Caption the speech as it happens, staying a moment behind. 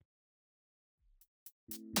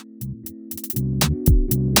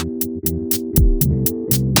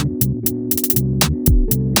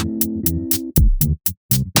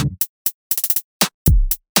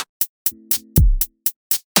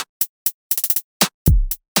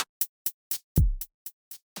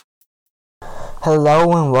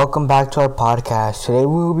Hello and welcome back to our podcast. Today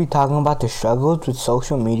we will be talking about the struggles with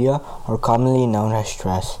social media, or commonly known as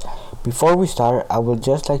stress. Before we start, I would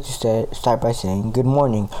just like to start by saying good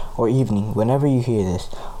morning or evening whenever you hear this.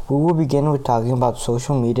 We will begin with talking about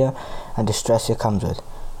social media and the stress it comes with.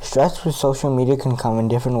 Stress with social media can come in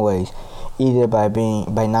different ways, either by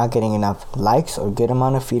not getting enough likes or good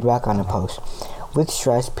amount of feedback on a post. With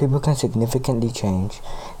stress, people can significantly change.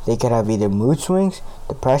 They could have either mood swings,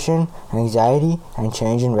 depression, anxiety, and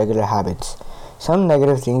change in regular habits. Some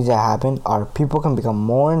negative things that happen are people can become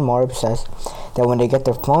more and more obsessed that when they get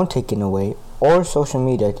their phone taken away or social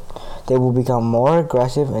media, they will become more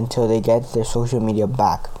aggressive until they get their social media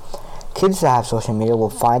back. Kids that have social media will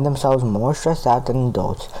find themselves more stressed out than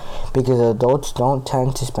adults because adults don't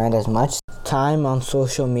tend to spend as much time on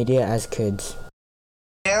social media as kids.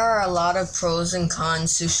 There are a lot of pros and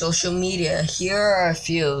cons to social media. Here are a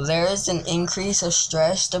few. There is an increase of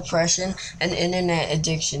stress, depression, and internet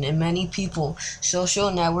addiction in many people.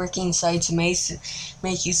 Social networking sites may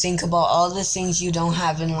make you think about all the things you don't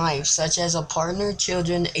have in life, such as a partner,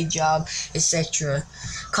 children, a job, etc.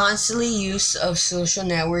 Constantly use of social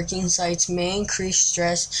networking sites may increase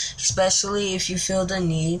stress, especially if you feel the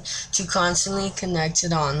need to constantly connect to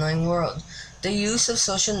the online world. The use of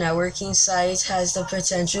social networking sites has the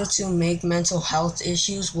potential to make mental health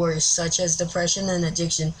issues worse, such as depression and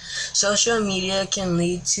addiction. Social media can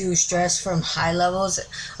lead to stress from high levels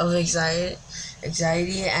of anxiety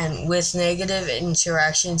and with negative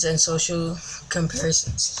interactions and social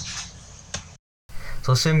comparisons.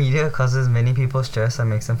 Social media causes many people stress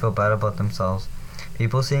and makes them feel bad about themselves.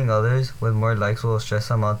 People seeing others with more likes will stress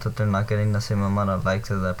them out that they're not getting the same amount of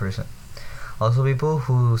likes as that person. Also, people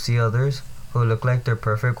who see others who look like they're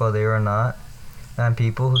perfect while they are not, and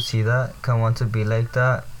people who see that can want to be like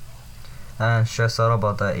that and stress out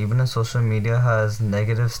about that. Even if social media has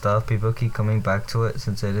negative stuff, people keep coming back to it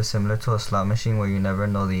since it is similar to a slot machine where you never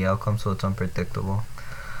know the outcome, so it's unpredictable.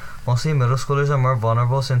 Mostly middle schoolers are more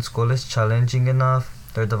vulnerable since school is challenging enough.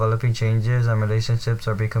 They're developing changes and relationships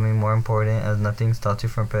are becoming more important as nothing stops you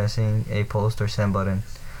from pressing a post or send button.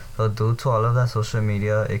 So due to all of that social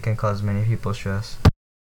media, it can cause many people stress.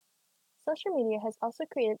 Social media has also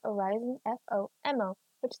created a rise in FOMO,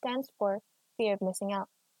 which stands for fear of missing out.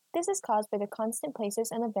 This is caused by the constant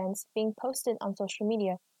places and events being posted on social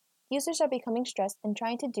media. Users are becoming stressed and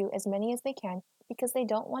trying to do as many as they can because they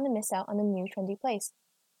don't want to miss out on the new trendy place.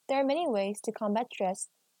 There are many ways to combat stress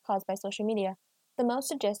caused by social media. The most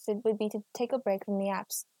suggested would be to take a break from the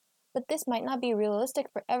apps. But this might not be realistic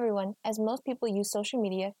for everyone, as most people use social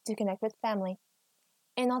media to connect with family.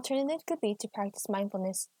 An alternative could be to practice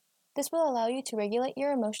mindfulness. This will allow you to regulate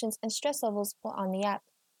your emotions and stress levels while on the app.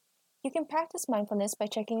 You can practice mindfulness by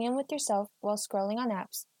checking in with yourself while scrolling on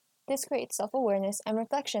apps. This creates self-awareness and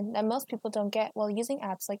reflection that most people don't get while using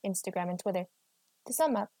apps like Instagram and Twitter. To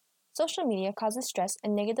sum up, social media causes stress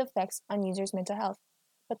and negative effects on users' mental health,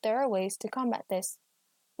 but there are ways to combat this.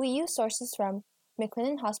 We use sources from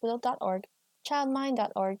McLennanHospital.org,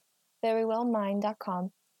 ChildMind.org,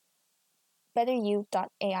 VeryWellMind.com,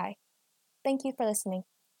 BetterYou.ai. Thank you for listening.